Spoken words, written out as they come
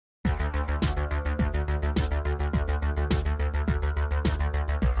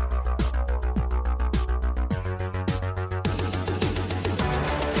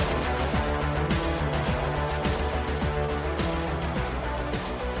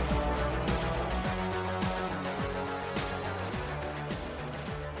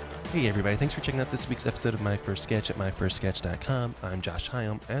Hey everybody, thanks for checking out this week's episode of My First Sketch at myfirstsketch.com. I'm Josh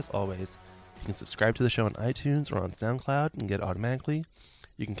Hyam. As always, you can subscribe to the show on iTunes or on SoundCloud and get it automatically.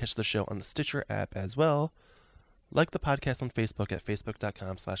 You can catch the show on the Stitcher app as well. Like the podcast on Facebook at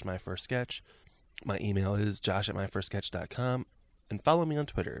facebook.com/myfirstsketch. My email is josh at myfirstsketch.com. And follow me on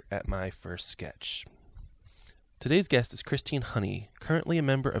Twitter at myfirstsketch. Today's guest is Christine Honey, currently a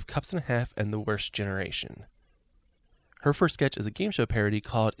member of Cups and a Half and The Worst Generation. Her first sketch is a game show parody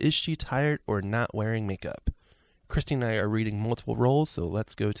called Is She Tired or Not Wearing Makeup? Christine and I are reading multiple roles, so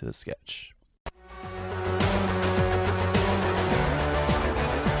let's go to the sketch.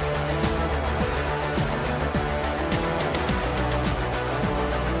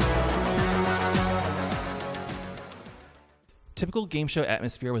 Typical game show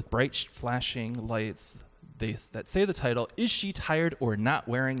atmosphere with bright flashing lights that say the title, Is She Tired or Not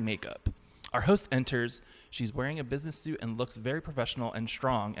Wearing Makeup? Our host enters. She's wearing a business suit and looks very professional and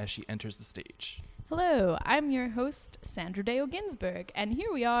strong as she enters the stage. Hello, I'm your host, Sandra Deo Ginsburg, and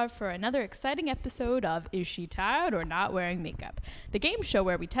here we are for another exciting episode of Is She Tired or Not Wearing Makeup? The game show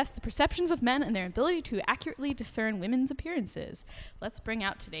where we test the perceptions of men and their ability to accurately discern women's appearances. Let's bring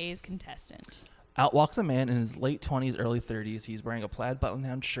out today's contestant. Out walks a man in his late 20s, early 30s. He's wearing a plaid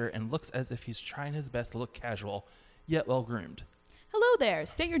button-down shirt and looks as if he's trying his best to look casual, yet well-groomed. Hello there.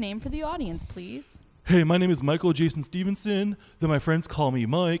 State your name for the audience, please. Hey, my name is Michael Jason Stevenson, though my friends call me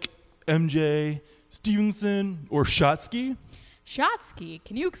Mike, MJ, Stevenson, or Shotsky. Shotsky,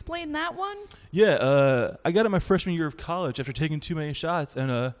 can you explain that one? Yeah, I got it my freshman year of college after taking too many shots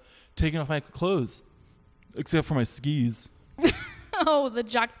and taking off my clothes, except for my skis. Oh, the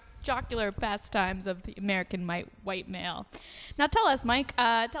jocular pastimes of the American white male. Now tell us, Mike,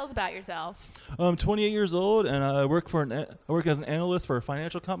 tell us about yourself. I'm 28 years old, and I work as an analyst for a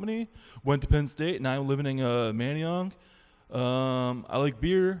financial company. Went to Penn State, and I'm living in Manayong. I like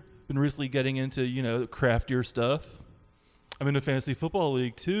beer. Been recently getting into, craftier stuff. I'm in a fantasy football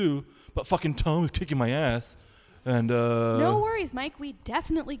league, too, but fucking Tom is kicking my ass. And no worries, Mike. We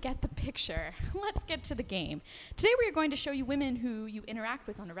definitely get the picture. Let's get to the game. Today we are going to show you women who you interact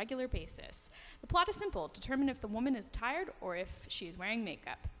with on a regular basis. The plot is simple. Determine if the woman is tired or if she is wearing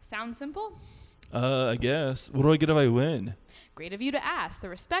makeup. Sound simple? I guess. What do I get if I win? Great of you to ask. The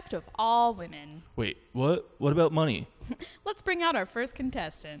respect of all women. Wait, what? What about money? Let's bring out our first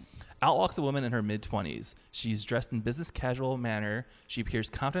contestant. Out walks a woman in her mid-20s. She's dressed in business casual manner. She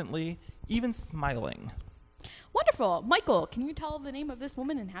appears confidently, even smiling. Wonderful. Michael, can you tell the name of this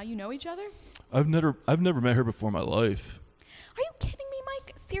woman and how you know each other? I've never met her before in my life. Are you kidding me,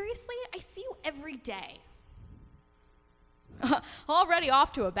 Mike? Seriously? I see you every day. Already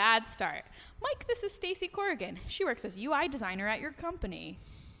off to a bad start. Mike, this is Stacy Corrigan. She works as UI designer at your company.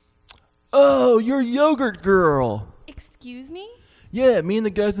 Oh, you're Yogurt Girl. Excuse me? Yeah, me and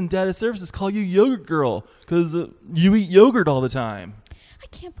the guys in data services call you Yogurt Girl because you eat yogurt all the time. I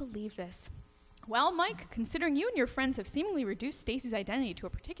can't believe this. Well, Mike, considering you and your friends have seemingly reduced Stacy's identity to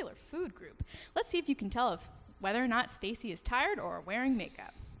a particular food group, let's see if you can tell whether or not Stacy is tired or wearing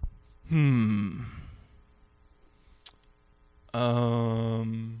makeup.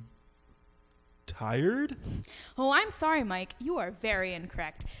 Tired? Oh, I'm sorry, Mike. You are very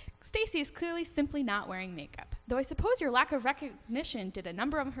incorrect. Stacy is clearly simply not wearing makeup, though I suppose your lack of recognition did a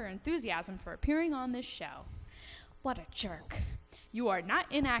number of her enthusiasm for appearing on this show. What a jerk. You are not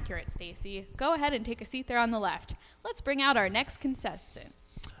inaccurate, Stacy. Go ahead and take a seat there on the left. Let's bring out our next contestant.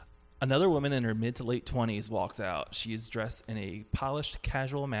 Another woman in her mid to late 20s walks out. She is dressed in a polished,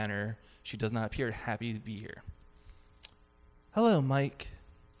 casual manner. She does not appear happy to be here. Hello, Mike.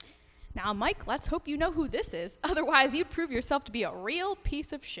 Now, Mike, let's hope you know who this is. Otherwise, you'd prove yourself to be a real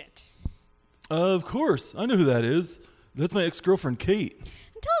piece of shit. Of course. I know who that is. That's my ex-girlfriend, Kate.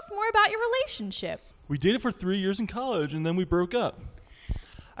 And tell us more about your relationship. We dated for 3 years in college, and then we broke up.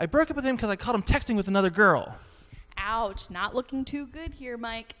 I broke up with him because I caught him texting with another girl. Ouch, not looking too good here,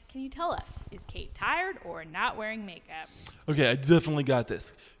 Mike. Can you tell us, is Kate tired or not wearing makeup? Okay, I definitely got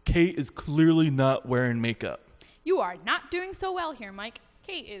this. Kate is clearly not wearing makeup. You are not doing so well here, Mike.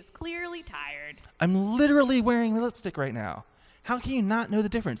 Kate is clearly tired. I'm literally wearing lipstick right now. How can you not know the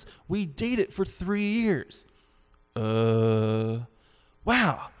difference? We dated for 3 years. Wow.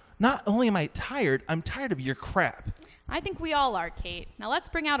 Not only am I tired, I'm tired of your crap. I think we all are, Kate. Now let's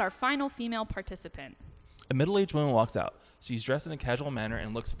bring out our final female participant. A middle-aged woman walks out. She's dressed in a casual manner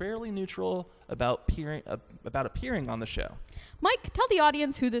and looks fairly neutral about appearing on the show. Mike, tell the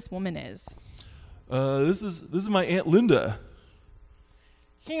audience who this woman is. This is my Aunt Linda.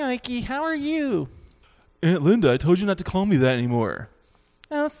 Hey, Mikey, how are you? Aunt Linda, I told you not to call me that anymore.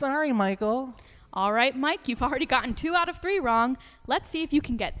 Oh, sorry, Michael. All right, Mike, you've already gotten 2 out of 3 wrong. Let's see if you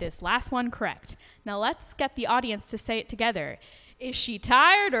can get this last one correct. Now let's get the audience to say it together. Is she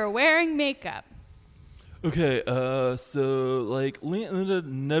tired or wearing makeup? Okay, so, like, Linda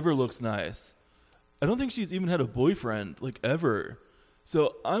never looks nice. I don't think she's even had a boyfriend, like, ever.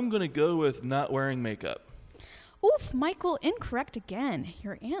 So I'm going to go with not wearing makeup. Oof, Michael, incorrect again.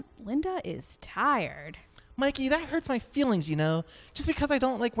 Your Aunt Linda is tired. Mikey, that hurts my feelings, you know. Just because I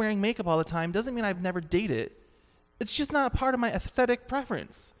don't like wearing makeup all the time doesn't mean I've never dated. It's just not a part of my aesthetic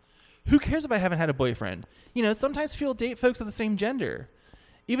preference. Who cares if I haven't had a boyfriend? You know, sometimes people date folks of the same gender.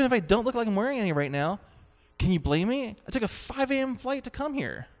 Even if I don't look like I'm wearing any right now, can you blame me? I took a 5 a.m. flight to come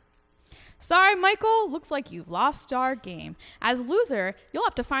here. Sorry, Michael. Looks like you've lost our game. As a loser, you'll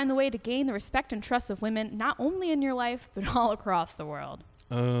have to find the way to gain the respect and trust of women, not only in your life, but all across the world.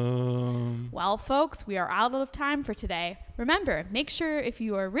 Well, folks, we are out of time for today. Remember, make sure if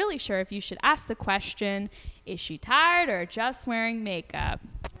you are really sure if you should ask the question, is she tired or just wearing makeup?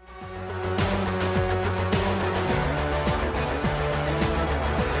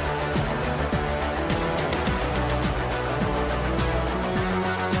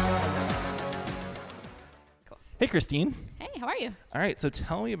 Hey, Christine. Hey, how are you? All right, so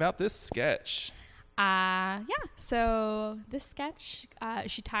tell me about this sketch. Yeah, so this sketch,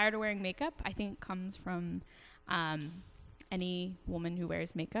 is she tired of wearing makeup? I think comes from any woman who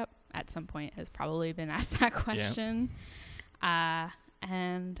wears makeup at some point has probably been asked that question. Yeah.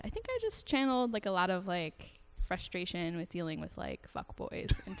 And I think I just channeled like a lot of like frustration with dealing with like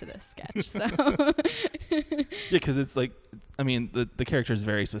fuckboys into this sketch. So Yeah, because it's like, I mean, the character is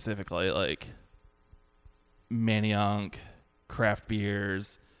very specifically like Manayunk, craft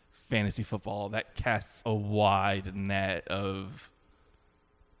beers, fantasy football. That casts a wide net of,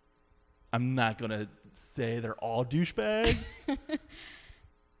 I'm not going to say they're all douchebags,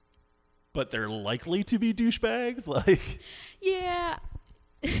 but they're likely to be douchebags. Like, yeah,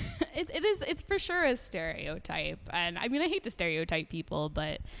 it's for sure a stereotype. And I mean, I hate to stereotype people,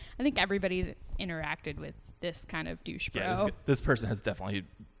 but I think everybody's interacted with this kind of douche bro. yeah, this person has definitely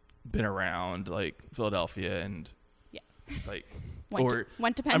been around like Philadelphia and it's like,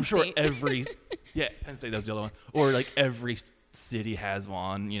 went to Penn I'm sure State. Penn State, that was the other one. Or like every city has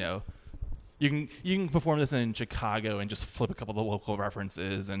one, you know. You can perform this in Chicago and just flip a couple of the local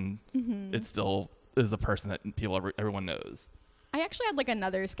references and it still is a person that everyone knows. I actually had like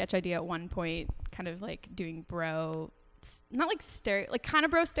another sketch idea at one point, kind of like doing bro, not like kind of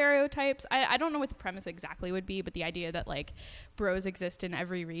bro stereotypes. I don't know what the premise exactly would be, but the idea that like bros exist in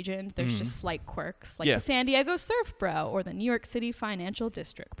every region. There's just slight quirks, like the San Diego surf bro or the New York City financial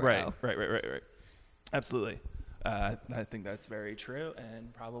district bro. Right. Absolutely. I think that's very true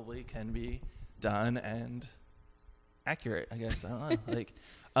and probably can be done and accurate, I guess. I don't know. Like,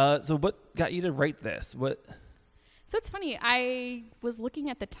 so what got you to write this? So it's funny. I was looking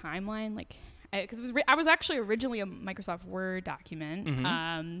at the timeline, like, because I was actually originally a Microsoft Word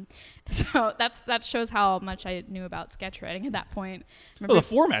document. So that shows how much I knew about sketch writing at that point. Well, the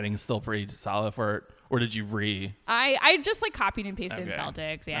formatting is still pretty solid for it. Or did you I just like copied and pasted in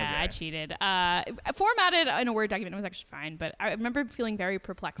Celtics. Yeah, Okay. I cheated. Formatted in a Word document was actually fine, but I remember feeling very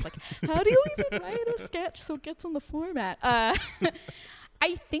perplexed. Like, how do you even write a sketch so it gets on the format? I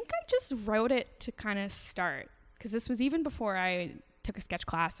think I just wrote it to kind of start, because this was even before I took a sketch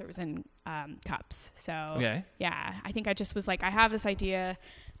class or was in Cups. So yeah, I think I just was like, I have this idea.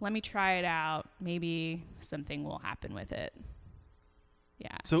 Let me try it out. Maybe something will happen with it.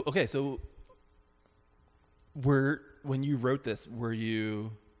 Yeah. So when you wrote this, were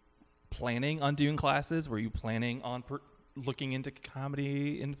you planning on doing classes? Were you planning on looking into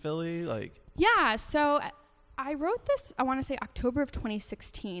comedy in Philly? Like, yeah. So I wrote this, I want to say October of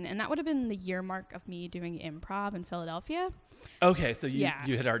 2016, and that would have been the year mark of me doing improv in Philadelphia. Okay, so you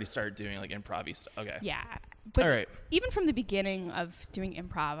had already started doing like improv-y stuff. Okay. Yeah. But all right. Even from the beginning of doing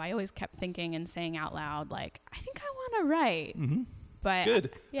improv, I always kept thinking and saying out loud, like, I think I want to write. Mm-hmm. But good.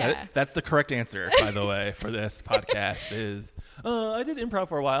 Yeah. That's the correct answer, by the way, for this podcast is, I did improv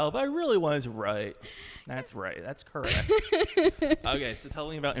for a while, but I really wanted to write. That's right. That's correct. Okay, so tell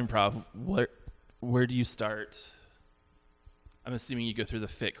me about improv. Where do you start? I'm assuming you go through the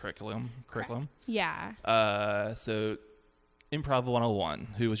FIT curriculum. Yeah. So Improv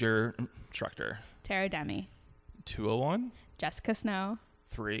 101. Who was your instructor? Tara Demi. 201? Jessica Snow.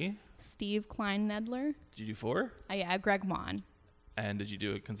 3? Steve Klein-Nedler. Did you do 4? Yeah, Greg Wan. And did you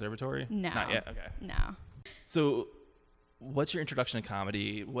do a conservatory? No. Not yet? Okay. No. So what's your introduction to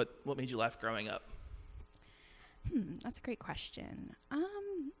comedy? What made you laugh growing up? That's a great question.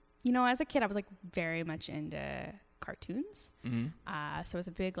 You know, as a kid, I was like very much into cartoons. Mm-hmm. So it was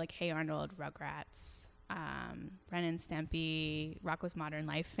a big like Hey Arnold, Rugrats, Ren and Stimpy, Rocko's Modern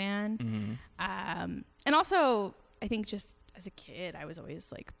Life fan. Mm-hmm. And also I think just as a kid, I was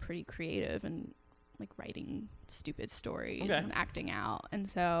always like pretty creative and like writing stupid stories and acting out. And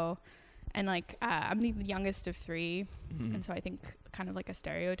so, and like, I'm the youngest of three. Mm-hmm. And so I think kind of like a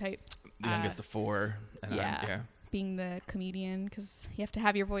stereotype. The youngest of four. And Being the comedian, because you have to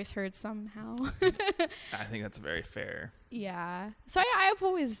have your voice heard somehow. I think that's very fair. Yeah. So I've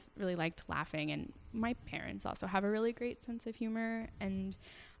always really liked laughing, and my parents also have a really great sense of humor. And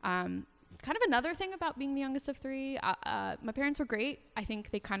kind of another thing about being the youngest of three, my parents were great. I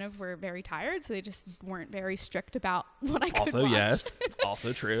think they kind of were very tired, so they just weren't very strict about what I could Also, watch. yes.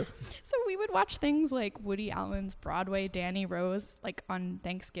 Also true. So we would watch things like Woody Allen's Broadway Danny Rose, like on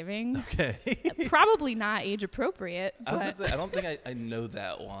Thanksgiving. Okay. Probably not age appropriate. I was But going to say, I don't think I know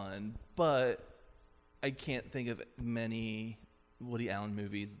that one, but I can't think of many Woody Allen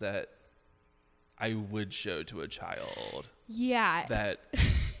movies that I would show to a child yeah, that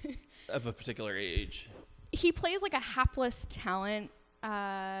of a particular age. he plays like a hapless talent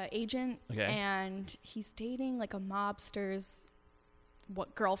agent, Okay. and he's dating like a mobster's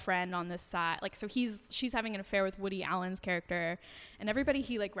girlfriend on this side. Like, so she's having an affair with Woody Allen's character, and everybody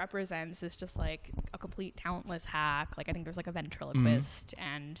he like represents is just like a complete talentless hack. Like, I think there's like a ventriloquist,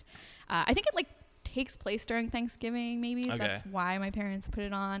 and I think it like takes place during Thanksgiving, maybe. So Okay. that's why my parents put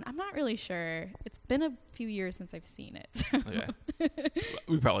it on. I'm not really sure. It's been a few years since I've seen it. So. Okay.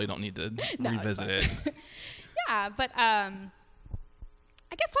 We probably don't need to No, it's revisit fine. it. Yeah, but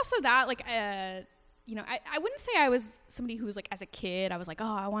I guess also that like you know, I wouldn't say I was somebody who was like, as a kid I was like,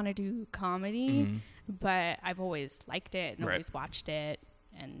 oh, I want to do comedy, but I've always liked it and Right. always watched it,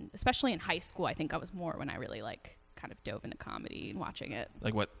 and especially in high school I think I was more when I really like kind of dove into comedy and watching it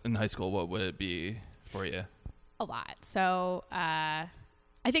Like what in high school, what would it be for you? a lot. So I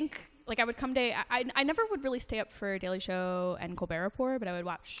think like I would come day I never would really stay up for Daily Show and Colbert Report, but I would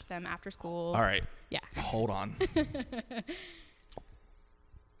watch them after school. All right. Yeah. Hold on.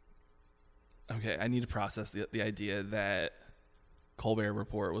 Okay, I need to process the idea that Colbert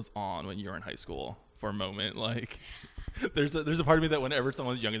Report was on when you were in high school for a moment. Like, there's a part of me that whenever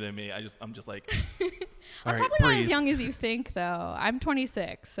someone's younger than me, I'm just like, all I'm right, probably breathe. not as young as you think, though. I'm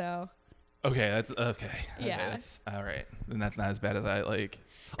 26, so. Okay, that's okay. Yeah. That's all right. Then that's not as bad as I like.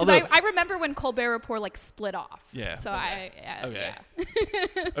 'Cause Although, I remember when Colbert Report like split off. Yeah, So okay. Okay.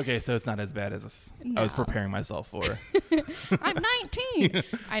 yeah. okay, so it's not as bad as I was No. preparing myself for. I'm 19.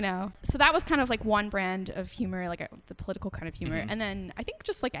 I know. So that was kind of like one brand of humor, like the political kind of humor. And then I think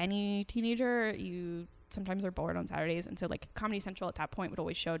just like any teenager, you sometimes are bored on Saturdays. And so like Comedy Central at that point would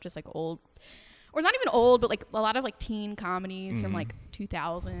always show just like old, or not even old, but like a lot of like teen comedies from like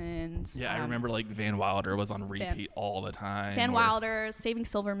 2000s. Yeah, I remember like Van Wilder was on repeat all the time. Van or- Wilder, Saving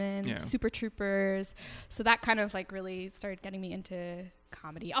Silverman, Yeah. Super Troopers. So that kind of like really started getting me into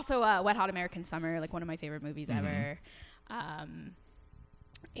comedy. Also, Wet Hot American Summer, like one of my favorite movies ever.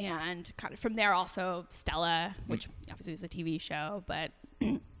 And kind of from there also Stella, which obviously was a TV show, but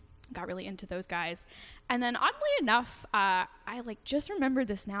got really into those guys. And then oddly enough, I like just remembered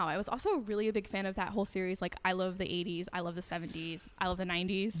this now. I was also really a big fan of that whole series. Like I love the 80s, I love the 70s, I love the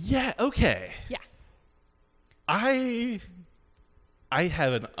 90s. Yeah. Okay. Yeah. I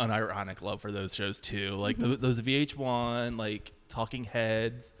have an unironic love for those shows too. Like those VH1, like Talking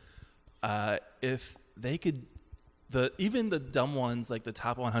Heads. If they could, even the dumb ones, like the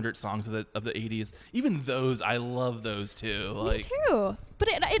top 100 songs of the 80s, even those, I love those too. Like, Me too. But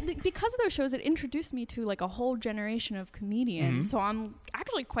it because of those shows, it introduced me to like a whole generation of comedians. So I'm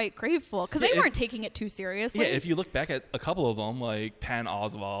actually quite grateful because they weren't taking it too seriously. yeah, if you look back at a couple of them, like Patton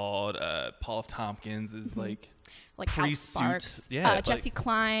Oswalt, Paul F. Tompkins is like Hal pre-suit. Sparks, Yeah, like- Jesse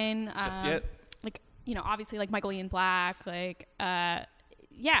Klein, yeah. like, you know, obviously like Michael Ian Black, like,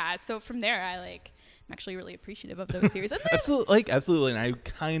 yeah. So from there, I'm actually really appreciative of those series. And Absolutely, and I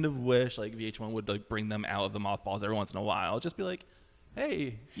kind of wish like VH1 would like bring them out of the mothballs every once in a while. Just be like,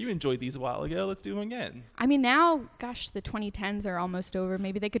 hey, you enjoyed these a while ago. Let's do them again. I mean, now, gosh, the 2010s are almost over.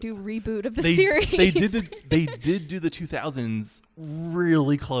 Maybe they could do a reboot of the They series. they did do the 2000s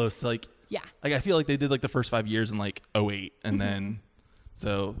really close. Like Yeah. I feel like they did like the first 5 years in like 2008, and then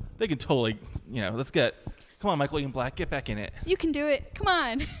so they can totally, let's get. Come on, Michael Ian Black, get back in it. You can do it. Come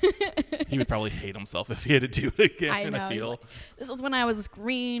on. He would probably hate himself if he had to do it again. I know. He's like, this was when I was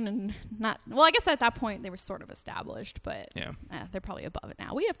green and not. Well, I guess at that point they were sort of established, but Yeah. they're probably above it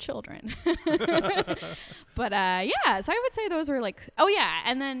now. We have children. But yeah, so I would say those were like. Oh yeah,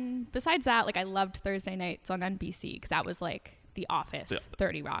 and then besides that, like I loved Thursday nights on NBC because that was like The Office,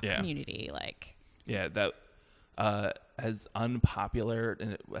 30 Rock, Yeah. Community, like. Yeah, as unpopular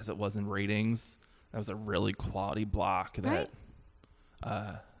as it was in ratings, that was a really quality block that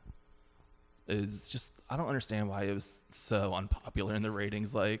is just, I don't understand why it was so unpopular in the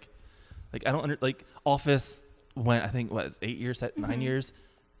ratings. Like I don't like Office went, I think, what, 8 years, 9 years,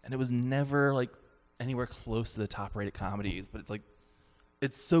 and it was never like anywhere close to the top rated comedies, but it's like,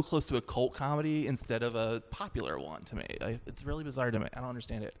 it's so close to a cult comedy instead of a popular one to me. It's really bizarre to me. I don't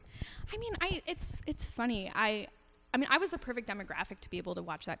understand it. I mean, it's funny. I mean, I was the perfect demographic to be able to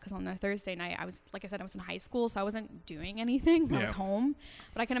watch that because on the Thursday night, I was, like I said, I was in high school, so I wasn't doing anything. I was home.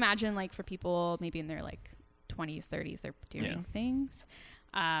 But I can imagine, like, for people maybe in their, like, 20s, 30s, they're doing things.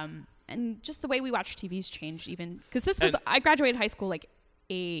 And just the way we watch TV's changed even. Because this was, I graduated high school, like,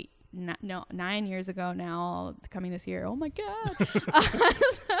 9 years ago now, coming this year. Oh, my God.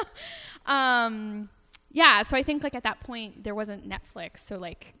 So I think, like, at that point, there wasn't Netflix. So,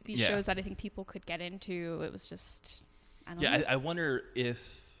 like, these shows that I think people could get into, it was just, I don't know. I wonder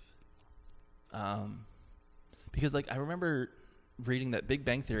if, because, like, I remember reading that Big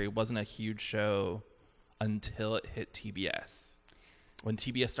Bang Theory wasn't a huge show until it hit TBS. When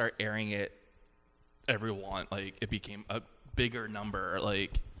TBS started airing it, everyone, like, it became a bigger number,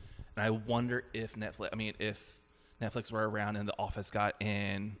 like, and I wonder if if Netflix were around and The Office got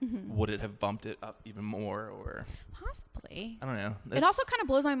in, would it have bumped it up even more? Or possibly. I don't know. It also kind of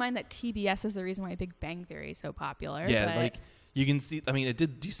blows my mind that TBS is the reason why Big Bang Theory is so popular. Yeah, like you can see, I mean, it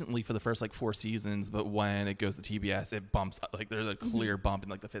did decently for the first like 4 seasons, but when it goes to TBS, it bumps up. Like there's a clear bump in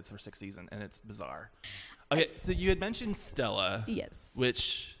like the 5th or 6th season, and it's bizarre. Okay, so you had mentioned Stella. Yes.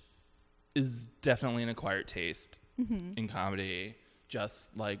 Which is definitely an acquired taste in comedy,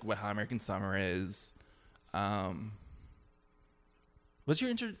 just like what How American Summer is. What's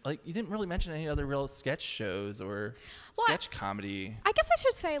your like? You didn't really mention any other real sketch shows or sketch comedy. I guess I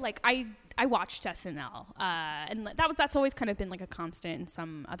should say, like, I watched SNL, and that's always kind of been like a constant in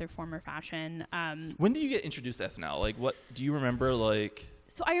some other form or fashion. When did you get introduced to SNL? Like, what do you remember? Like,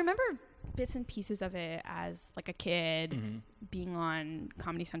 so I remember bits and pieces of it as like a kid being on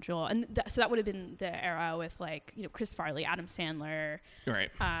Comedy Central, and so that would have been the era with, like, you know, Chris Farley, Adam Sandler, right?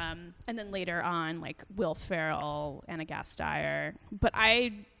 And then later on, like, Will Ferrell, Anna Gasteyer. But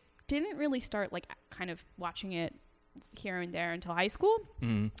I didn't really start like kind of watching it here and there until high school,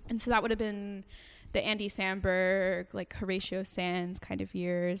 and so that would have been the Andy Samberg, like Horatio Sands kind of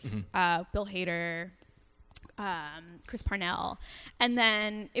years, Bill Hader, Chris Parnell, and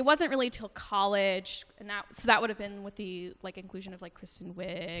then it wasn't really till college, and that would have been with the like inclusion of like Kristen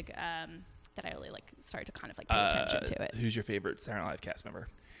Wiig, that I really like started to kind of like pay attention to it. Who's your favorite Saturday Night Live cast member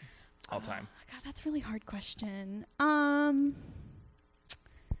all time? God, that's a really hard question. I don't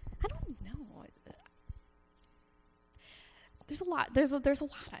know. There's a lot. There's a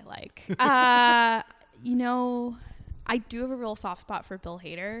lot I like. You know, I do have a real soft spot for Bill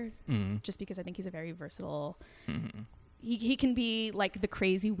Hader, just because I think he's a very versatile. He can be like the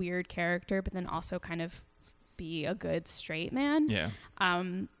crazy weird character, but then also kind of be a good straight man. Yeah.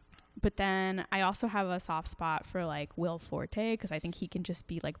 But then I also have a soft spot for like Will Forte, because I think he can just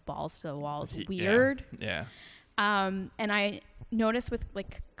be like balls to the walls weird. Yeah. And I notice with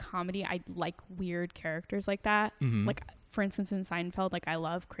like comedy, I like weird characters like that. Like, for instance, in Seinfeld, like I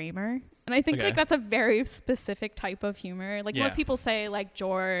love Kramer, and I think like that's a very specific type of humor. Like most people say like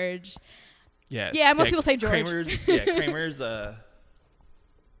George. Yeah. Most people say George. Kramer's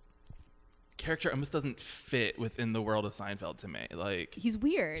character almost doesn't fit within the world of Seinfeld to me. Like, he's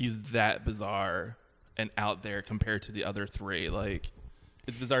weird. He's that bizarre and out there compared to the other three. Like,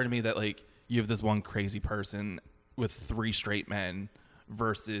 it's bizarre to me that like you have this one crazy person with 3 straight men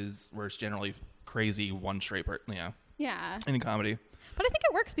versus where it's generally crazy one straight person. Yeah. In comedy. But I think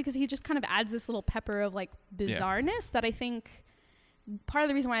it works because he just kind of adds this little pepper of like bizarreness that I think part of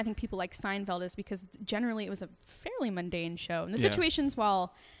the reason why I think people like Seinfeld is because generally it was a fairly mundane show. And the situations,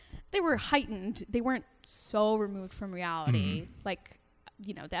 while they were heightened, they weren't so removed from reality. Like,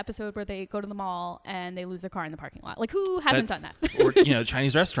 you know, the episode where they go to the mall and they lose their car in the parking lot. Like, who hasn't done that? Or, you know,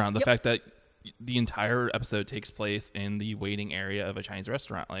 Chinese restaurant. The fact that the entire episode takes place in the waiting area of a Chinese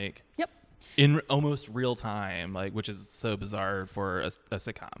restaurant. Like, in almost real time, like, which is so bizarre for a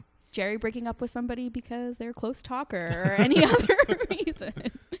sitcom. Jerry breaking up with somebody because they're a close talker or any other reason.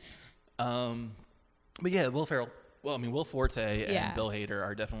 But yeah, Will Ferrell. Well, I mean, Will Forte and Bill Hader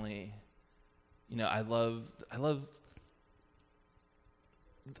are definitely, you know, I love,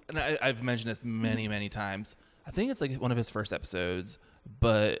 and I've mentioned this many times. I think it's like one of his first episodes,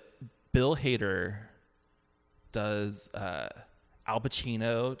 but Bill Hader does Al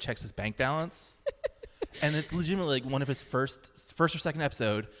Pacino checks his bank balance, and it's legitimately like one of his first or second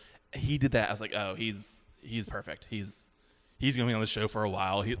episode. He did that. I was like, oh, he's he's perfect. He's gonna be on the show for a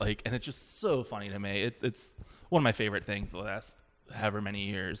while. And it's just so funny to me. It's one of my favorite things the last however many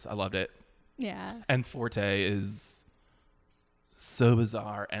years. I loved it. Yeah. And Forte is so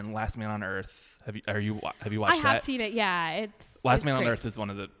bizarre. And Last Man on Earth. Have you watched that? I have seen it. Yeah, it's Last it's Man great. on Earth is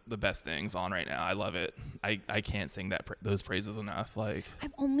one of the best things on right now. I love it. I can't sing those praises enough. Like,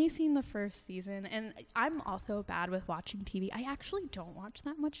 I've only seen the first season, and I'm also bad with watching TV. I actually don't watch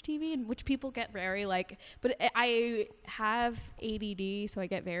that much TV, and which people get very like. But I have ADD, so I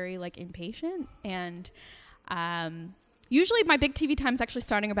get very like impatient, and usually my big TV time is actually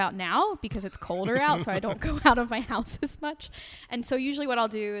starting about now because it's colder out, so I don't go out of my house as much. And so usually what I'll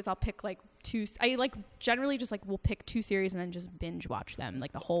do is I'll pick like generally just like we'll pick 2 series and then just binge watch them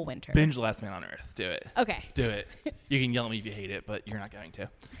like the whole winter. binge Last Man on Earth. Do it. Okay. Do it. You can yell at me if you hate it, but you're not going to.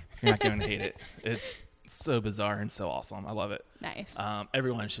 You're not going to hate it. It's so bizarre and so awesome. I love it. Nice.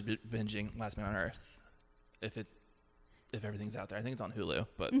 Everyone should be binging Last Man on Earth if everything's out there. I think it's on Hulu,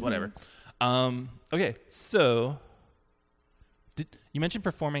 but whatever. Okay, so you mentioned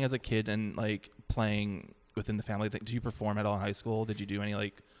performing as a kid and like playing within the family. Did you perform at all in high school? Did you do any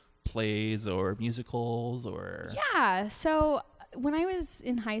like plays or musicals or? Yeah. So when I was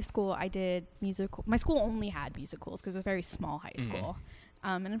in high school, I did musical. My school only had musicals because it was a very small high school.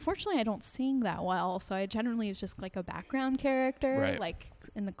 And unfortunately, I don't sing that well. So I generally was just like a background character, like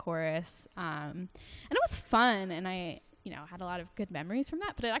in the chorus. And it was fun. And I, had a lot of good memories from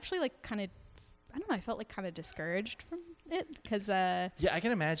that. But it actually like kind of, I don't know, I felt like kind of discouraged from it because yeah, I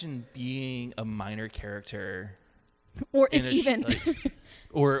can imagine being a minor character, or if even,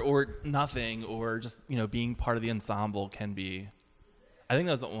 or nothing, or just being part of the ensemble can be. I think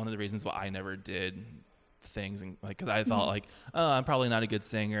that was one of the reasons why I never did things, and like because I thought like, oh, I'm probably not a good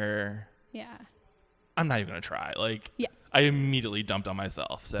singer. Yeah, I'm not even gonna try. Like, yeah, I immediately dumped on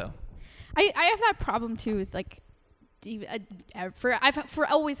myself. So, I have that problem too with like. I've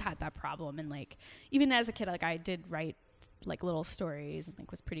always had that problem, and like even as a kid, like I did write like little stories and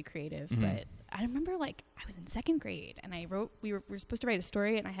like was pretty creative. But I remember like I was in 2nd grade and we were supposed to write a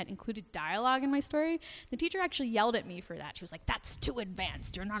story, and I had included dialogue in my story. The teacher actually yelled at me for that. She was like, "That's too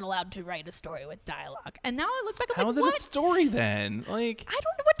advanced. You're not allowed to write a story with dialogue." And now I look back, I'm how like, is it what? a story then? Like, I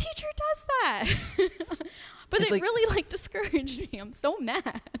don't know what teacher does that. But it like, really like discouraged me. I'm so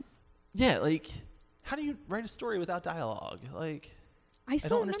mad. Yeah, like. How do you write a story without dialogue? Like, I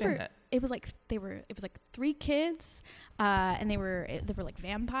don't understand that. It was like 3 kids, and they were like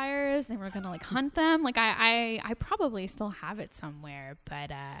vampires. They were gonna like hunt them. Like I probably still have it somewhere,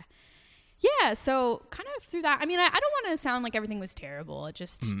 but yeah. So kind of through that. I mean, I don't want to sound like everything was terrible. It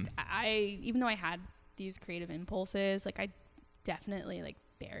just even though I had these creative impulses, like I definitely like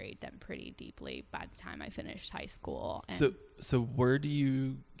buried them pretty deeply by the time I finished high school. And so where do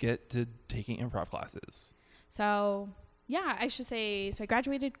you get to taking improv classes? So yeah, I should say, so I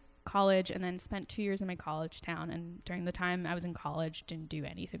graduated college and then spent 2 years in my college town. And during the time I was in college, didn't do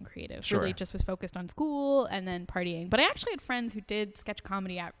anything creative. Sure. Really just was focused on school and then partying. But I actually had friends who did sketch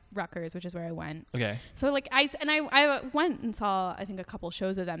comedy at Rutgers, which is where I went. Okay. So like I went and saw, I think, a couple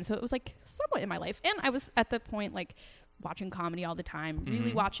shows of them. So it was like somewhat in my life. And I was at the point like watching comedy all the time,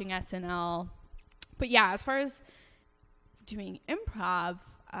 really watching SNL. But yeah, as far as doing improv,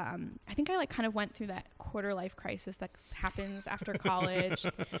 I think I like kind of went through that quarter life crisis that happens after college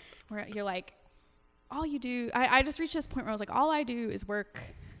where you're like, all you do, I just reached this point where I was like, all I do is work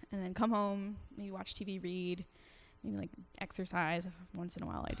and then come home, maybe watch TV, read, maybe like exercise. Once in a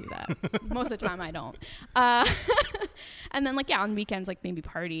while I do that. Most of the time I don't. And then like, yeah, on weekends, like maybe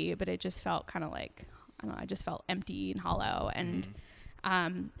party, but it just felt kind of like, I don't know, I just felt empty and hollow. And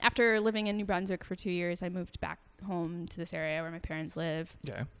after living in New Brunswick for 2 years, I moved back home to this area where my parents live.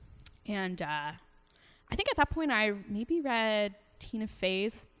 Okay. And I think at that point I maybe read Tina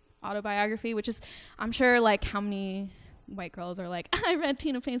Fey's autobiography, which is, I'm sure like how many white girls are like, I read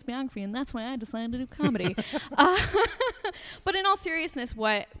Tina Fey's biography and that's why I decided to do comedy. But in all seriousness,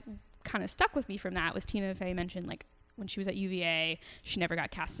 what kind of stuck with me from that was Tina Fey mentioned like when she was at UVA, she never got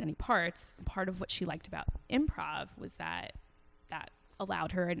cast in any parts. Part of what she liked about improv was that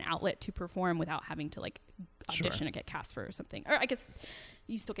allowed her an outlet to perform without having to like audition and get cast for something. Or I guess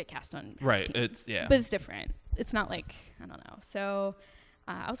you still get cast on right. TV, It's but it's different. It's not like, I don't know. So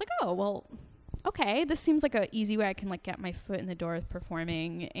I was like, oh, well, okay, this seems like an easy way I can like get my foot in the door with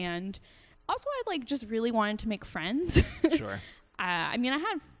performing. And also I like just really wanted to make friends. Sure. I mean, I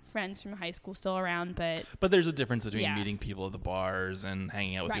had friends from high school still around, but there's a difference between meeting people at the bars and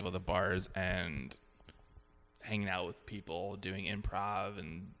hanging out with people at the bars and hanging out with people doing improv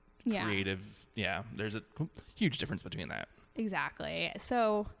and creative. Yeah, there's a huge difference between that. Exactly.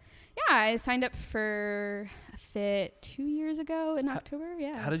 So Yeah, I signed up for Fit 2 years ago in October.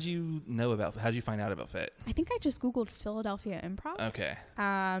 Yeah. How did you find out about Fit? I think I just Googled Philadelphia Improv. Okay.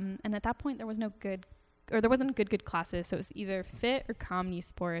 And at that point there wasn't good classes, so it was either Fit or Comedy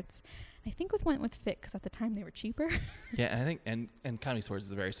Sports. I think went with Fit because at the time they were cheaper. Yeah, and I think and Comedy Sports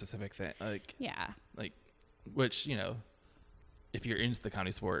is a very specific thing. Which, if you're into the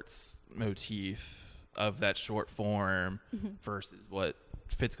Comedy Sports motif of that short form versus what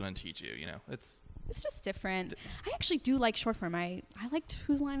Fit's going to teach you, it's just different. I actually do like short form. I liked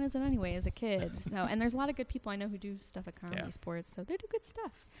Whose Line Is It Anyway as a kid. So, and there's a lot of good people I know who do stuff at Comedy Sports, so they do good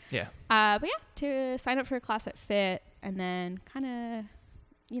stuff. Yeah. But yeah, to sign up for a class at Fit, and then kind of,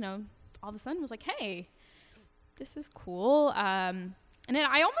 all of a sudden was like, hey, this is cool. And then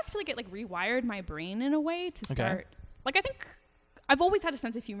I almost feel like it like rewired my brain in a way to start. Like, I think I've always had a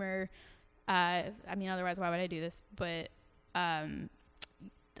sense of humor. Otherwise, why would I do this? But I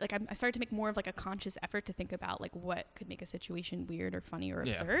started to make more of like a conscious effort to think about like what could make a situation weird or funny or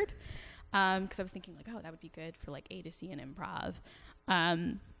absurd. Because I was thinking like, oh, that would be good for like A to C in improv.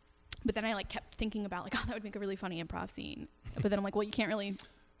 But then I like kept thinking about like, oh, that would make a really funny improv scene. But then I'm like, well, you can't really.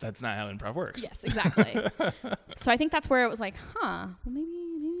 That's not how improv works. Yes, exactly. So I think that's where it was like, well,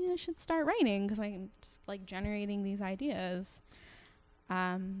 maybe I should start writing because I'm just like generating these ideas.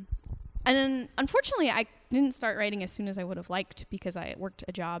 And then unfortunately I didn't start writing as soon as I would have liked because I worked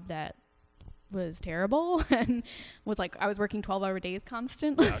a job that was terrible and was like, I was working 12-hour days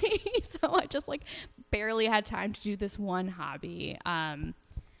constantly. So I just like barely had time to do this one hobby.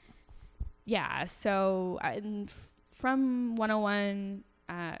 So from 101,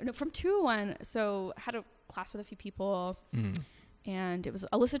 from 201, so I had a class with a few people, and it was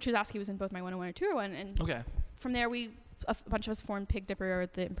Alyssa Truzowski was in both my 101 and 201, and from there a bunch of us formed Pig Dipper,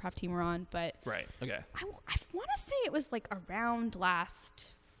 the improv team we're on, but I want to say it was like around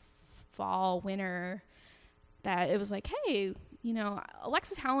last fall, winter, that it was like, hey,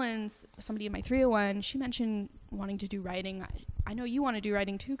 Alexis Howlands, somebody in my 301, she mentioned wanting to do writing. I know you want to do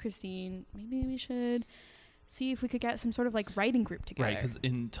writing too, Christine. Maybe we should see if we could get some sort of like writing group together. Right, because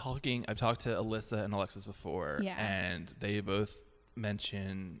I've talked to Alyssa and Alexis before, and they both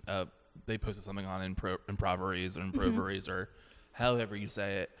mention they posted something on Improveries or Improveries or however you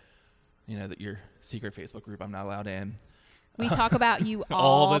say it, that your secret Facebook group I'm not allowed in. We talk about you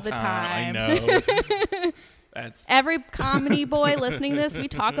all the time. I know. That's every comedy boy listening to this, we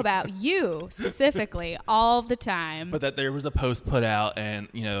talk about you specifically all the time. But that there was a post put out and,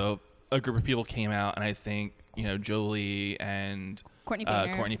 a group of people came out and I think, Jolie and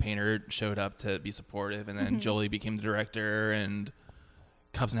Courtney Painter showed up to be supportive, and then Jolie became the director and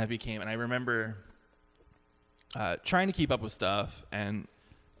Cubs and Head became, and I remember trying to keep up with stuff, and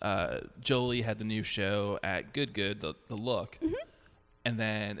Jolie had the new show at Good, the Look, and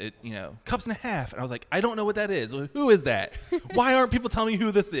then it, Cups and a Half, and I was like, I don't know what that is. Who is that? Why aren't people telling me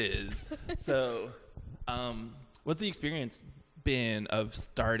who this is? So, what's the experience been of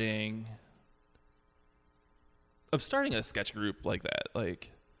starting a sketch group like that?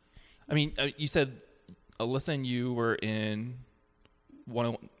 Like, I mean, you said Alyssa and you were in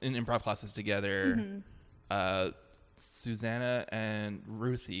improv classes together. Susanna and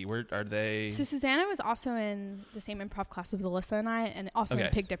Ruthie, where are they? So Susanna was also in the same improv class with Alyssa and I, and also in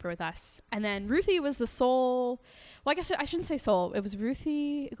Pig Dipper with us. And then Ruthie was the soul. Well, I guess I shouldn't say soul. It was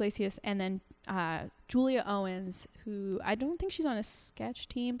Ruthie Iglesias and then Julia Owens, who I don't think she's on a sketch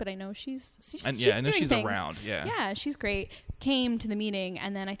team, but I know she's I know doing she's things. Around. Yeah, she's great. Came to the meeting,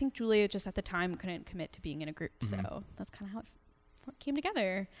 and then I think Julia just at the time couldn't commit to being in a group, so that's kind of how it came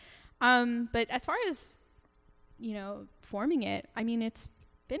together. But as far as forming it, I mean, it's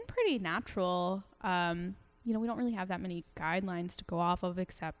been pretty natural. We don't really have that many guidelines to go off of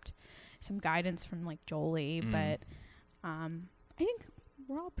except some guidance from like Jolie, but I think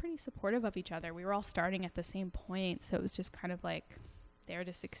we're all pretty supportive of each other. We were all starting at the same point, so it was just kind of like there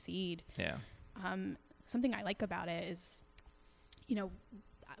to succeed. Yeah. Something I like about it is,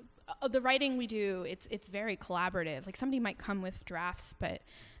 the writing we do, it's very collaborative. Like somebody might come with drafts, but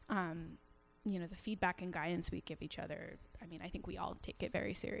the feedback and guidance we give each other, I mean, I think we all take it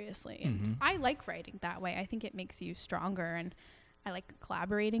very seriously. And I like writing that way. I think it makes you stronger, and I like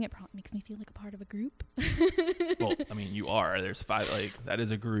collaborating. It probably makes me feel like a part of a group. Well, I mean, you are. There's 5, that is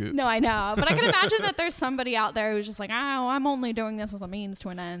a group. No, I know. But I can imagine that there's somebody out there who's just like, I'm only doing this as a means to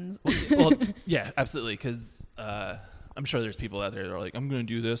an end. Well, yeah, absolutely. Because I'm sure there's people out there that are like, I'm going to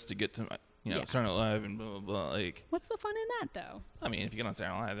do this to get to my, Saturday Night Live and blah, blah, blah. Like, what's the fun in that, though? I mean, if you get on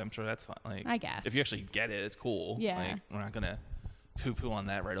Saturday Night Live, I'm sure that's fun. Like, I guess. If you actually get it, it's cool. Yeah. Like, we're not going to poo-poo on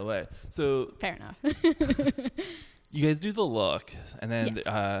that right away. So fair enough. you guys do the look, and then Yes.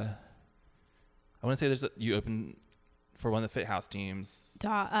 I want to say you open for one of the Fit House teams.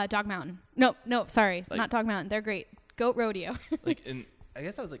 Dog Mountain. No, sorry, Like- not Dog Mountain. They're great. Goat Rodeo. Like I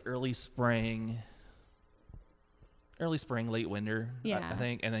guess that was like early spring, late winter. Yeah. I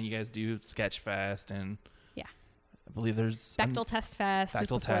think, and then you guys do Sketch Fest, and Yeah. I believe there's Bechtel Test Fest was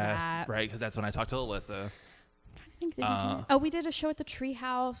Bechtel before Test, that. right? Because that's when I talked to Alyssa. I think, we did a show at the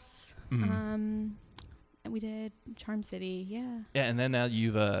Treehouse. Mhm. And we did Charm City. Yeah. Yeah, and then now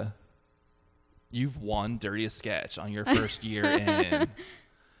you've won Dirtiest Sketch on your first year in.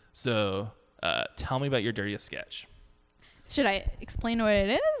 So tell me about your Dirtiest Sketch. Should I explain what it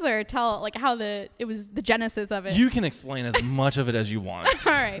is, or tell like how it was the genesis of it? You can explain as much of it as you want.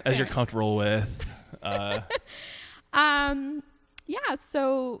 All right, as fair. you're comfortable with. Yeah.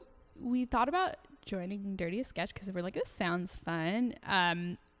 So we thought about joining Dirtiest Sketch because we're like, this sounds fun.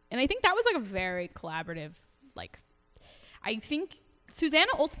 And I think that was like a very collaborative. Like, I think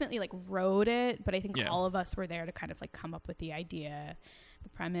Susanna ultimately like wrote it, but I think Yeah. all of us were there to kind of like come up with the idea. The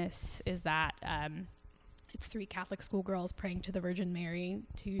premise is that it's 3 Catholic schoolgirls praying to the Virgin Mary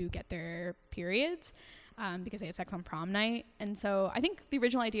to get their periods because they had sex on prom night. And so I think the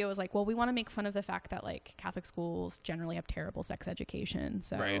original idea was like, well, we want to make fun of the fact that like Catholic schools generally have terrible sex education.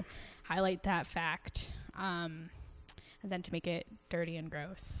 So Right. highlight that fact. And then to make it dirty and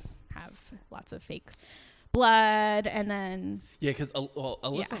gross, have lots of fake blood. And then, Yeah, because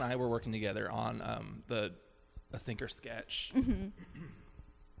Alyssa Yeah. and I were working together on a Sinker sketch. Mm-hmm.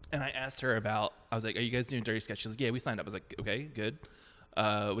 And I asked her about, I was like, are you guys doing Dirty Sketch? She was like, yeah, we signed up. I was like, okay, good. What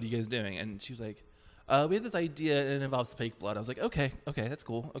are you guys doing? And she was like, we have this idea and it involves fake blood. I was like, okay, that's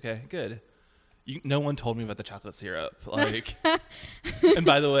cool. Okay, good. No one told me about the chocolate syrup. Like, and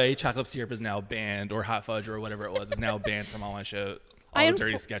by the way, chocolate syrup is now banned, or hot fudge or whatever it was is now banned from all my show, all the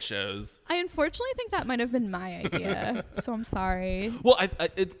Dirty Sketch shows. I unfortunately think that might have been my idea. So I'm sorry. Well,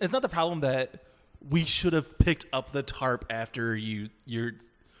 it's not the problem that we should have picked up the tarp after we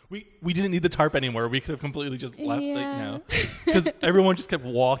didn't need the tarp anymore. We could have completely just left, because everyone just kept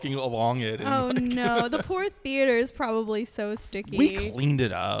walking along it. And Oh no, the poor theater is probably so sticky. we cleaned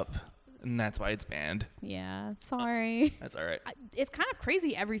it up, and that's why it's banned. Yeah, sorry. That's all right. It's kind of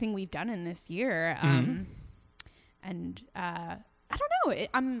crazy everything we've done in this year. And I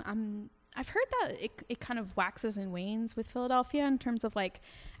don't know. I've heard that it kind of waxes and wanes with Philadelphia in terms of like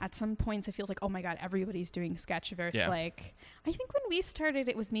at some points it feels like, oh my God, everybody's doing sketch versus Yeah. like, I think when we started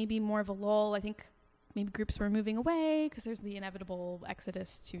it was maybe more of a lull. I think maybe groups were moving away because there's the inevitable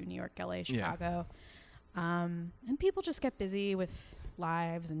exodus to New York, LA, Chicago. And people just get busy with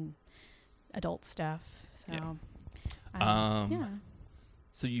lives and adult stuff. So, yeah.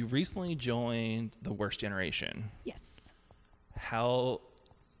 So you recently joined the Worst Generation. Yes. How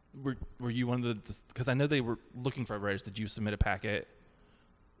were you one of the? Because I know they were looking for writers. Did you submit a packet?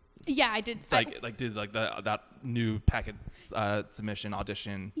 Yeah, I did. It's did that new packet submission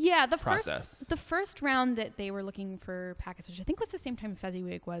audition? Yeah, process. the first round that they were looking for packets, which I think was the same time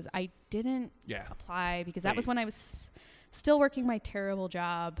Fezziwig was, I didn't Yeah. apply because that was when I was still working my terrible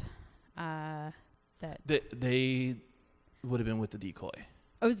job. They would have been with the Decoy.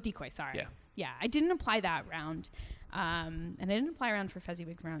 Oh, it was Decoy, sorry. Yeah. Yeah, I didn't apply that round. And I didn't apply around for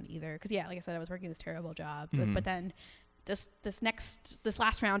Fezziwig's round either. Because, yeah, like I said, I was working this terrible job. But then this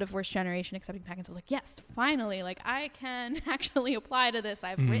last round of Worst Generation accepting packets, I was like, yes, finally, like I can actually apply to this.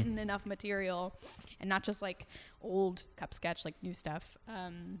 I've written enough material and not just like old cup sketch, like new stuff.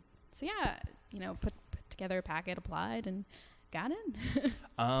 So yeah, put together a packet, applied, and got in.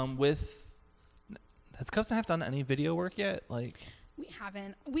 Has Cubs have done any video work yet? Like, We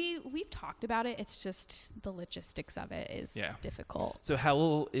haven't. We've talked about it. It's just the logistics of it is difficult. so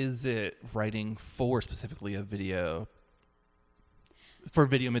how is it writing for specifically a video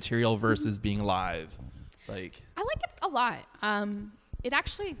material versus being live? Like, I like it a lot. It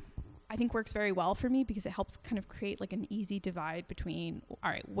actually, I think, works very well for me because it helps kind of create like an easy divide between, all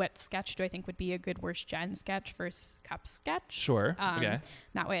right, what sketch do I think would be a good Worst Gen sketch versus cup sketch? sure, okay.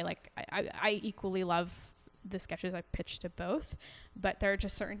 That way, like I equally love the sketches I pitch to both, but there are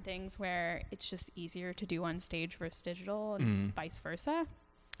just certain things where it's just easier to do on stage versus digital and vice versa.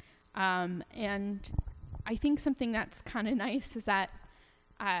 And I think something that's kind of nice is that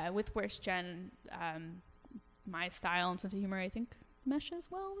with Worst Gen, my style and sense of humor, I think, meshes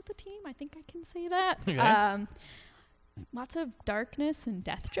well with the team. I think I can say that. Okay. Lots of darkness and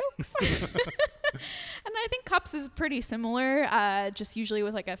death jokes. And I think Cups is pretty similar, just usually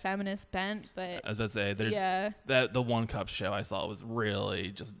with like a feminist bent. But I was about to say, there's the one Cup show I saw was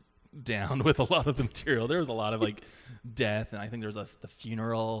really just down with a lot of the material. There was a lot of like death, and I think there was the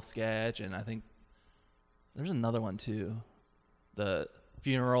funeral sketch, and I think there's another one too. The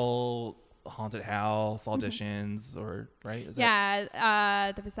funeral, haunted house auditions, or right? Is there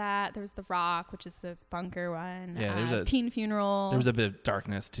was that. There was The Rock, which is the bunker one. Yeah, there's a teen funeral. There was a bit of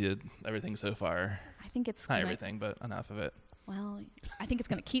darkness to everything so far. I think it's not everything, but enough of it. Well, I think it's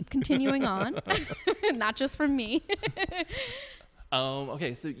going to keep continuing on, not just from me.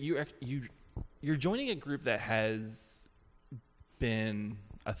 Okay, so you're joining a group that has been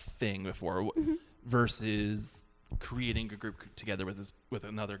a thing before, versus creating a group together with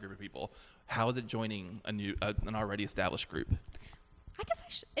another group of people. How is it joining an already established group? I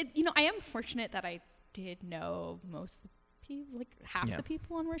guess I am fortunate that I did know most of the people, like half the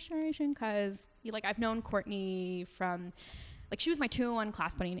people on Worst Generation, because I've known Courtney from, she was my 201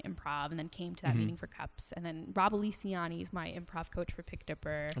 class buddy in improv, and then came to that meeting for Cups, and then Rob Aliciani is my improv coach for Pick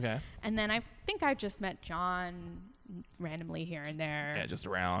Dipper. Okay. And then I think I just met John randomly here and there. Yeah, just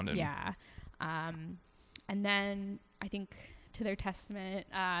around. And then I think, to their testament,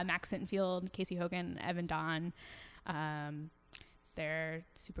 Max Sittenfield, Casey Hogan, Evan Don, they're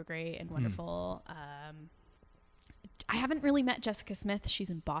super great and wonderful. I haven't really met Jessica Smith. She's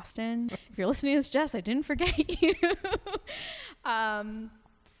in Boston. If you're listening to this, Jess, I didn't forget you.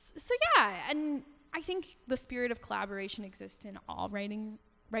 So yeah, and I think the spirit of collaboration exists in all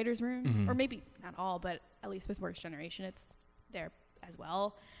writers' rooms, or maybe not all, but at least with Worst Generation, it's there as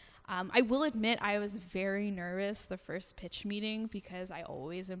well. I will admit I was very nervous the first pitch meeting, because I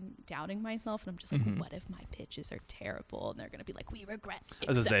always am doubting myself, and I'm just like, what if my pitches are terrible and they're going to be like, we regret accepting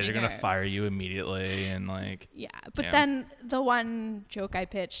I was going to say, they're going to her. fire you immediately, and Yeah, but then the one joke I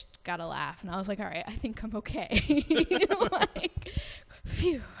pitched got a laugh, and I was like, all right, I think I'm okay.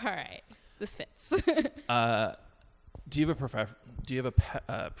 Phew, all right, this fits. Do you have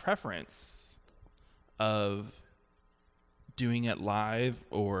a preference of doing it live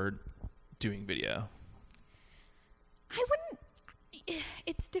or doing video? I wouldn't.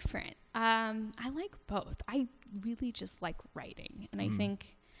 It's different. I like both. I really just like writing, and I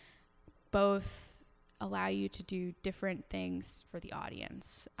think both allow you to do different things for the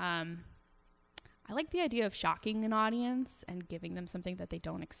audience. I like the idea of shocking an audience and giving them something that they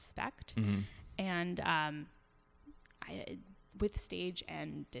don't expect. And with stage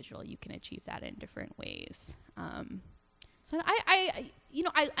and digital, you can achieve that in different ways. So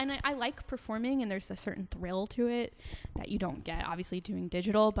I like performing, and there's a certain thrill to it that you don't get obviously doing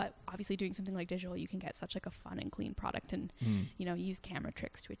digital, but obviously doing something like digital, you can get such a fun and clean product, and use camera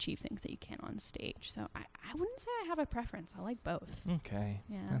tricks to achieve things that you can't on stage. So I wouldn't say I have a preference. I like both. Okay.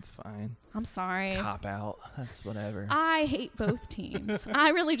 Yeah. That's fine. I'm sorry. Cop out. That's whatever. I hate both teams. I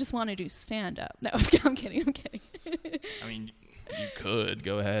really just want to do stand up. No, I'm kidding. I mean, you could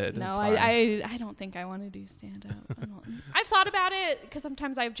go ahead. No, I don't think I want to do stand up. I've thought about it, because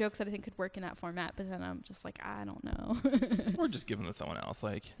sometimes I have jokes that I think could work in that format, but then I'm just like, I don't know. Or just give them to someone else.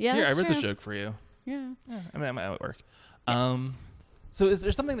 Yeah, here, I wrote true. this joke for you. Yeah. I mean, that might work. Yes. So is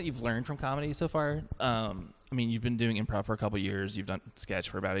there something that you've learned from comedy so far? I mean, you've been doing improv for a couple of years. You've done sketch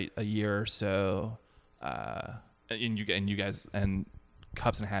for about a year or so. And you guys and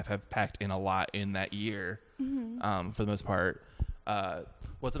Cups and a Half have packed in a lot in that year, for the most part.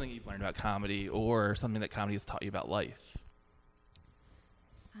 What's something you've learned about comedy, or something that comedy has taught you about life?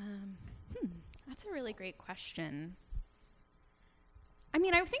 That's a really great question. I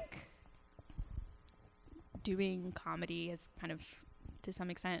mean, I think doing comedy is kind of, to some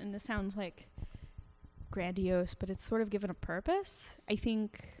extent, and this sounds like grandiose, but it's sort of given a purpose. I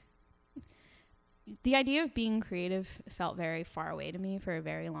think the idea of being creative felt very far away to me for a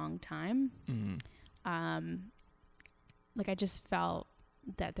very long time. I just felt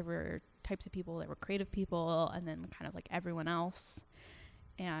that there were types of people that were creative people, and then kind of like everyone else.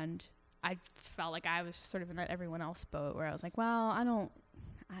 And I felt like I was sort of in that everyone else boat, where I was like, well, I don't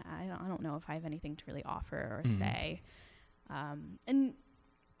know if I have anything to really offer or say. And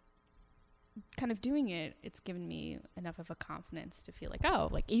kind of doing it, it's given me enough of a confidence to feel like, oh,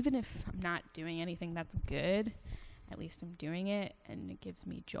 like even if I'm not doing anything that's good, at least I'm doing it, and it gives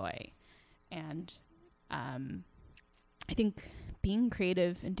me joy. And I think being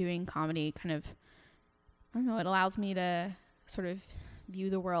creative and doing comedy kind of, I don't know, it allows me to sort of view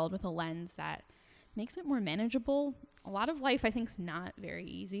the world with a lens that makes it more manageable. A lot of life, I think, is not very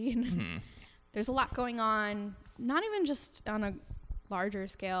easy. There's a lot going on, not even just on a larger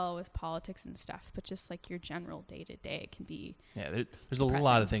scale with politics and stuff, but just like your general day-to-day can be there's depressing. A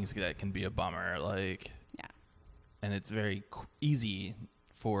lot of things that can be a bummer, yeah, and it's very easy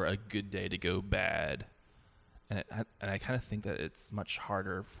for a good day to go bad, and I kind of think that it's much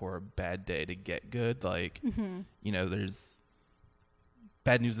harder for a bad day to get good. There's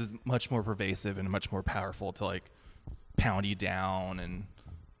bad news is much more pervasive and much more powerful to like pound you down,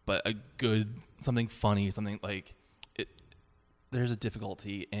 but something funny, something like it. There's a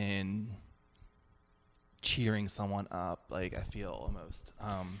difficulty in cheering someone up, like I feel almost.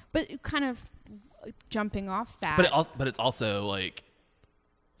 But kind of jumping off that. But it's also like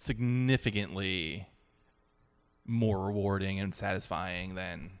significantly more rewarding and satisfying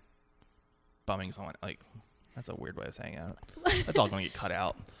than bumming someone. Like, that's a weird way of saying it. That's all going to get cut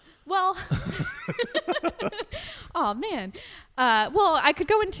out. Well, oh man. Well, I could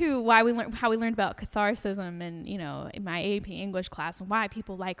go into how we learned about catharsis,ism and, you know, in my AP English class, and why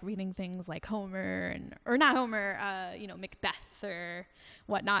people like reading things like Homer or not Homer, you know, Macbeth or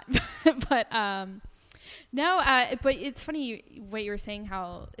whatnot. But but it's funny what you were saying,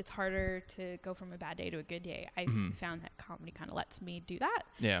 how it's harder to go from a bad day to a good day. I found that comedy kind of lets me do that.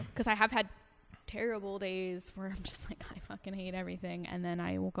 Yeah. Because I have had terrible days where I'm just like, I fucking hate everything, and then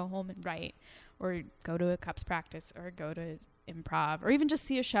I will go home and write or go to a cups practice or go to improv or even just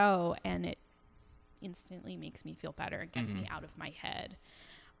see a show, and it instantly makes me feel better and gets me out of my head.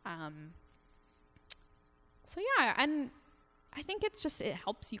 So yeah, and I think it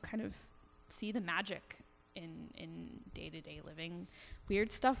helps you kind of see the magic in day-to-day living.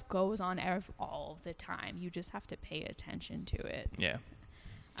 Weird stuff goes on all the time. You just have to pay attention to it. Yeah.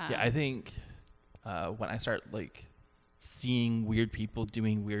 I think when I start like seeing weird people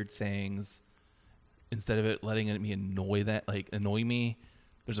doing weird things, instead of it letting me annoy me,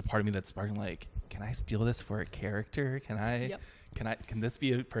 there's a part of me that's sparking like, can I steal this for a character? Can this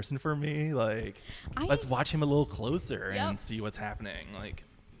be a person for me? Like, let's watch him a little closer and see what's happening. Like,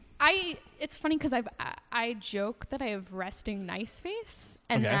 it's funny because I joke that I have resting nice face,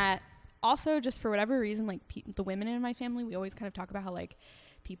 and that also, just for whatever reason, like the women in my family, we always kind of talk about how like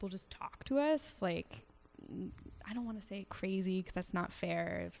people just talk to us like, I don't want to say crazy because that's not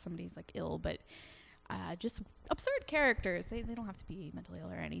fair if somebody's like ill, but just absurd characters. They don't have to be mentally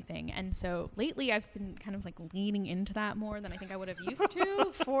ill or anything. And so lately I've been kind of like leaning into that more than I think I would have used to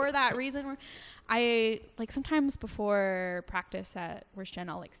for that reason. Where I like sometimes before practice at Worst Gen,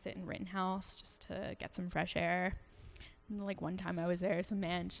 I'll like sit in Rittenhouse just to get some fresh air. And like one time I was there, some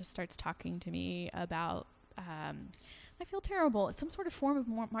man just starts talking to me about I feel terrible. It's some sort of form of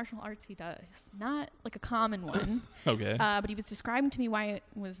martial arts he does, not like a common one. Okay. But he was describing to me why it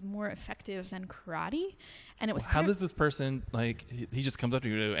was more effective than karate, and it was. How does this person like? He just comes up to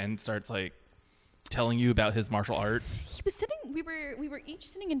you and starts like telling you about his martial arts. He was sitting. We were each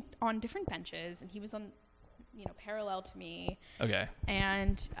sitting on different benches, and he was on, parallel to me. Okay.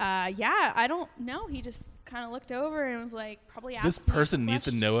 And I don't know. He just kind of looked over and was like, probably asked. This person needs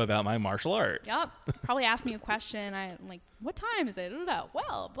to know about my martial arts. Yep. Probably asked me a question. I'm like, what time is it?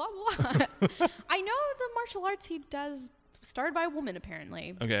 Well, blah blah. I know the martial arts he does started by a woman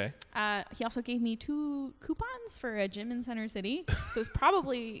apparently. Okay. He also gave me 2 coupons for a gym in Center City. So it's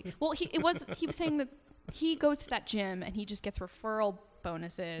probably he was saying that he goes to that gym and he just gets referral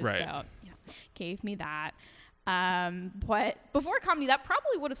bonuses. Right. So gave me that. But before comedy, that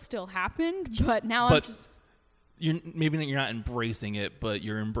probably would have still happened. But now I'm just. You're not embracing it, but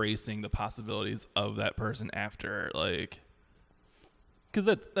you're embracing the possibilities of that person after, like, because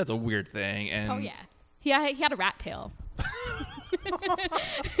that's a weird thing. And oh yeah, he had a rat tail.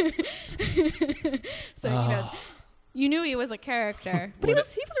 So you knew he was a character, but he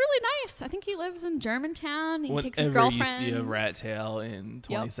was really nice. I think he lives in Germantown. He takes his girlfriend. Whenever you see a rat tail in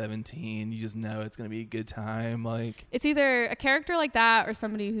 2017, you just know it's gonna be a good time. Like, it's either a character like that or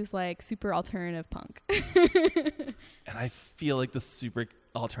somebody who's like super alternative punk. And I feel like the super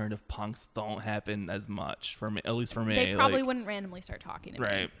alternative punks don't happen as much for me, at least for me. They probably wouldn't randomly start talking to me.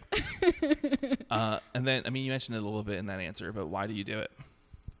 Right. And then, I mean, you mentioned it a little bit in that answer, but why do you do it?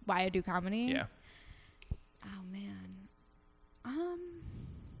 Why I do comedy? Yeah. Oh man.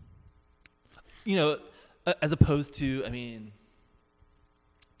 As opposed to, I mean,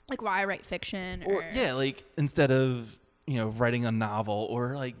 like why I write fiction, or like instead of writing a novel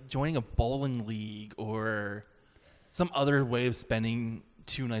or like joining a bowling league or some other way of spending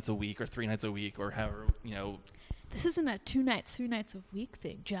 2 nights a week or 3 nights a week or however. This isn't a 2 nights, 3 nights a week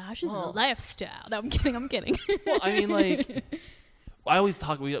thing, Josh. This is a lifestyle. No, I'm kidding. Well, I mean, like, I always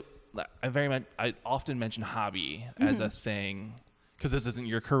talk. I often mention hobby as a thing because this isn't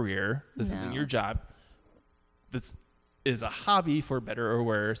your career. This isn't your job. This is a hobby for better or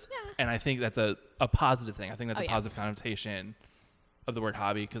worse. Yeah. And I think that's a positive thing. I think that's a positive connotation of the word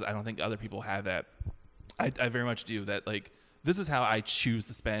hobby because I don't think other people have that. I very much do that. Like, this is how I choose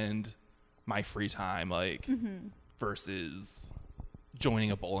to spend my free time, like, versus joining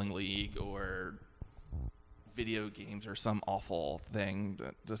a bowling league or video games or some awful thing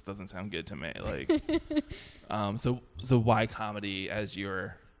that just doesn't sound good to me. Like, so why comedy as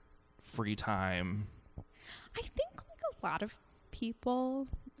your free time? I think like a lot of people,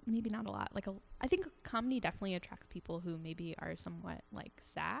 maybe not a lot, I think comedy definitely attracts people who maybe are somewhat like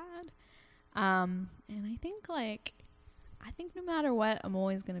sad. And I think no matter what, I'm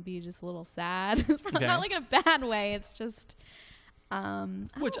always going to be just a little sad. It's probably not like in a bad way. It's just,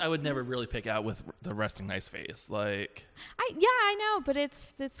 which I would never really pick out with the resting nice face. Like, I know, but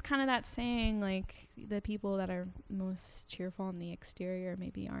it's kind of that saying, like the people that are most cheerful on the exterior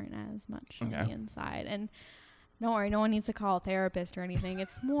maybe aren't as much on the inside. And don't worry, no one needs to call a therapist or anything.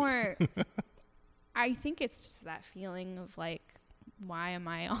 It's more, I think it's just that feeling of like, why am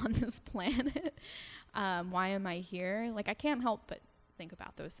I on this planet? Why am I here? Like, I can't help but think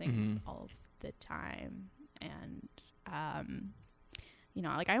about those things all the time. And,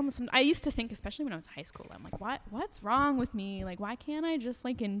 like I used to think, especially when I was in high school, I'm like, what's wrong with me? Like, why can't I just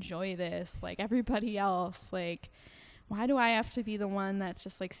like enjoy this like everybody else? Like, why do I have to be the one that's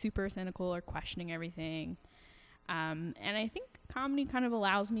just like super cynical or questioning everything? And I think comedy kind of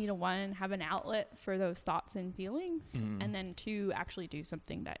allows me to, one, have an outlet for those thoughts and feelings, and then two, actually do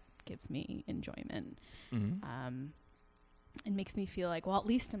something that gives me enjoyment. And makes me feel like, well, at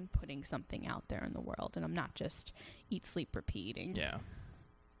least I'm putting something out there in the world and I'm not just eat, sleep, repeating. Yeah.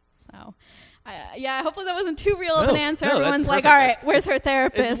 So, hopefully that wasn't too real of an answer. No, Everyone's like, all right, where's her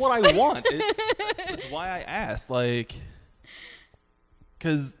therapist? It's what I want. It's why I asked. Like,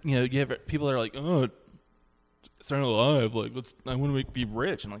 because, you have people that are like, oh, starting alive, like, I want to be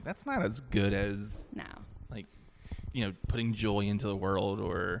rich. And like, that's not as good as, like, putting joy into the world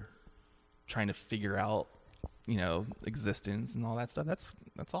or trying to figure out, existence and all that stuff.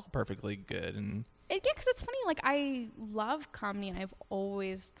 That's all perfectly good. And because it's funny, like, I love comedy and I've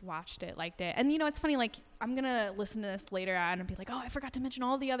always watched it, liked it. And, it's funny, like, I'm going to listen to this later on and be like, oh, I forgot to mention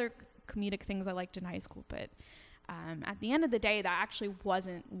all the other comedic things I liked in high school. But at the end of the day, that actually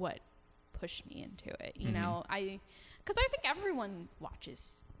wasn't what pushed me into it. Because I think not everyone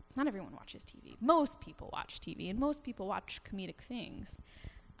watches TV. Most people watch TV and most people watch comedic things.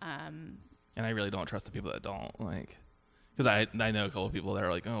 And I really don't trust the people that don't, like, because I know a couple of people that are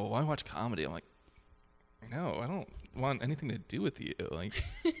like, oh, why watch comedy? I'm like, no, I don't want anything to do with you. Like,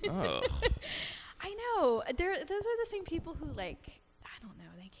 oh. I know. Those are the same people who, like, I don't know,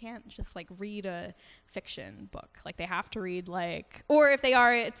 they can't just, like, read a fiction book. Like, they have to read, like, or if they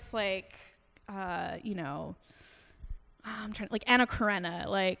are, it's like, I'm trying to, like, Anna Karenina.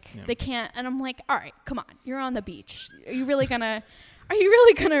 Like, they can't, and I'm like, all right, come on, you're on the beach. Are you really gonna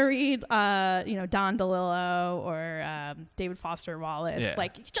read, Don DeLillo or David Foster Wallace? Yeah.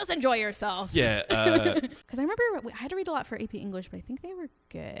 Like, just enjoy yourself. Yeah. Because I remember I had to read a lot for AP English, but I think they were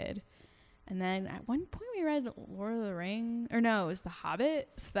good. And then at one point we read Lord of the Ring, or no, it was The Hobbit.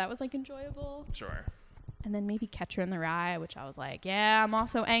 So that was like enjoyable. Sure. And then maybe Catcher in the Rye, which I was like, yeah, I'm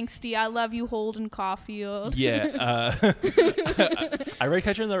also angsty. I love you, Holden Caulfield. Yeah. I read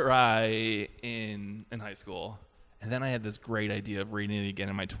Catcher in the Rye in high school. And then I had this great idea of reading it again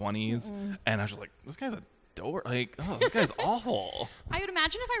in my 20s. And I was just like, this guy's a dork. Like, oh, this guy's awful. I would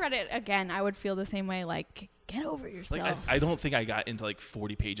imagine if I read it again, I would feel the same way. Like, get over yourself. Like, I don't think I got into like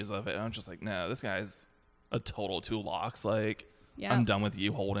 40 pages of it. And I'm just like, no, this guy's a total toolbox. Like, I'm done with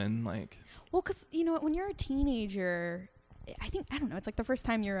you, Holden. Like, well, because, when you're a teenager, I don't know. It's like the first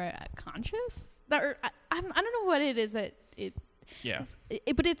time you're conscious. I don't know what it is that it. Yeah.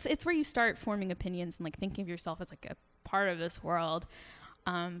 But it's where you start forming opinions and like thinking of yourself as like a part of this world.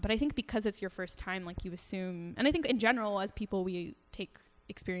 But I think because it's your first time, like you assume, and I think in general as people, we take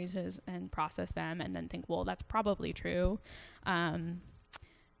experiences and process them and then think, well, that's probably true. I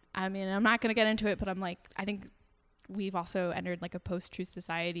mean, I'm not going to get into it, but I'm like, I think we've also entered like a post-truth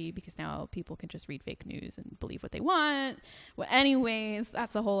society because now people can just read fake news and believe what they want. Well, anyways,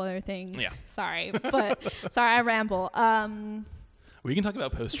 that's a whole other thing. Yeah. Sorry, I ramble. We can talk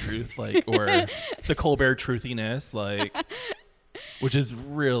about post-truth, like, or the Colbert truthiness, like, which is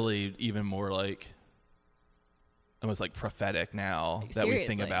really even more like almost like prophetic now that we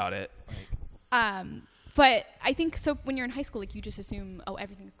think about it. Like, but I think so when you're in high school, like you just assume, oh,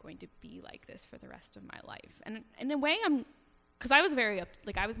 everything's going to be like this for the rest of my life. And in a way because I was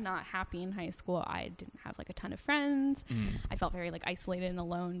I was not happy in high school. I didn't have like a ton of friends. I felt very like isolated and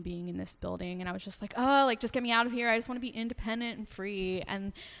alone being in this building. And I was just like, oh, like just get me out of here. I just want to be independent and free.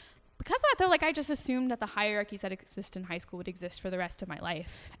 And because of that though, like I just assumed that the hierarchies that exist in high school would exist for the rest of my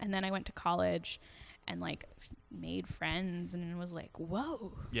life. And then I went to college and like made friends and was like,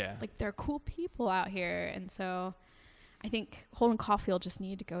 whoa, yeah, like there are cool people out here. And so I think Holden Caulfield just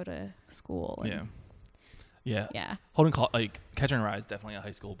needed to go to school. And Yeah. Yeah. Catcher in Rye is definitely a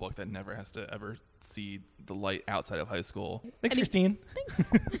high school book that never has to ever see the light outside of high school. Thanks, Any- Christine.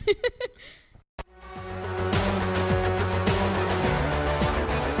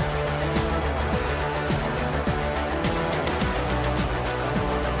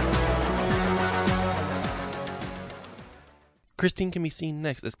 Christine can be seen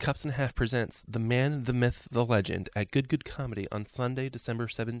next as Cups and a Half presents The Man, the Myth, the Legend at Good Good Comedy on Sunday, December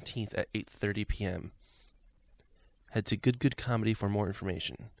 17th at 8:30 p.m. Head to Good Good Comedy for more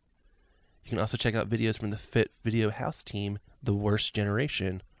information. You can also check out videos from the Fit Video House team, The Worst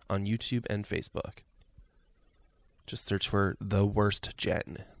Generation, on YouTube and Facebook. Just search for The Worst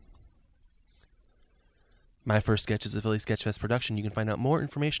Gen. My First Sketch is a Philly Sketchfest production. You can find out more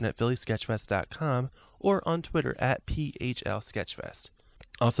information at phillysketchfest.com or on Twitter at PHLSketchfest.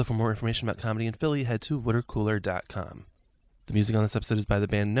 Also, for more information about comedy in Philly, head to watercooler.com. The music on this episode is by the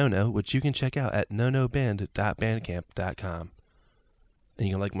band Nono, which you can check out at nonoband.bandcamp.com. And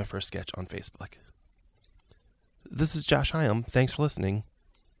you can like My First Sketch on Facebook. This is Josh Hyam. Thanks for listening.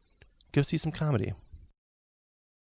 Go see some comedy.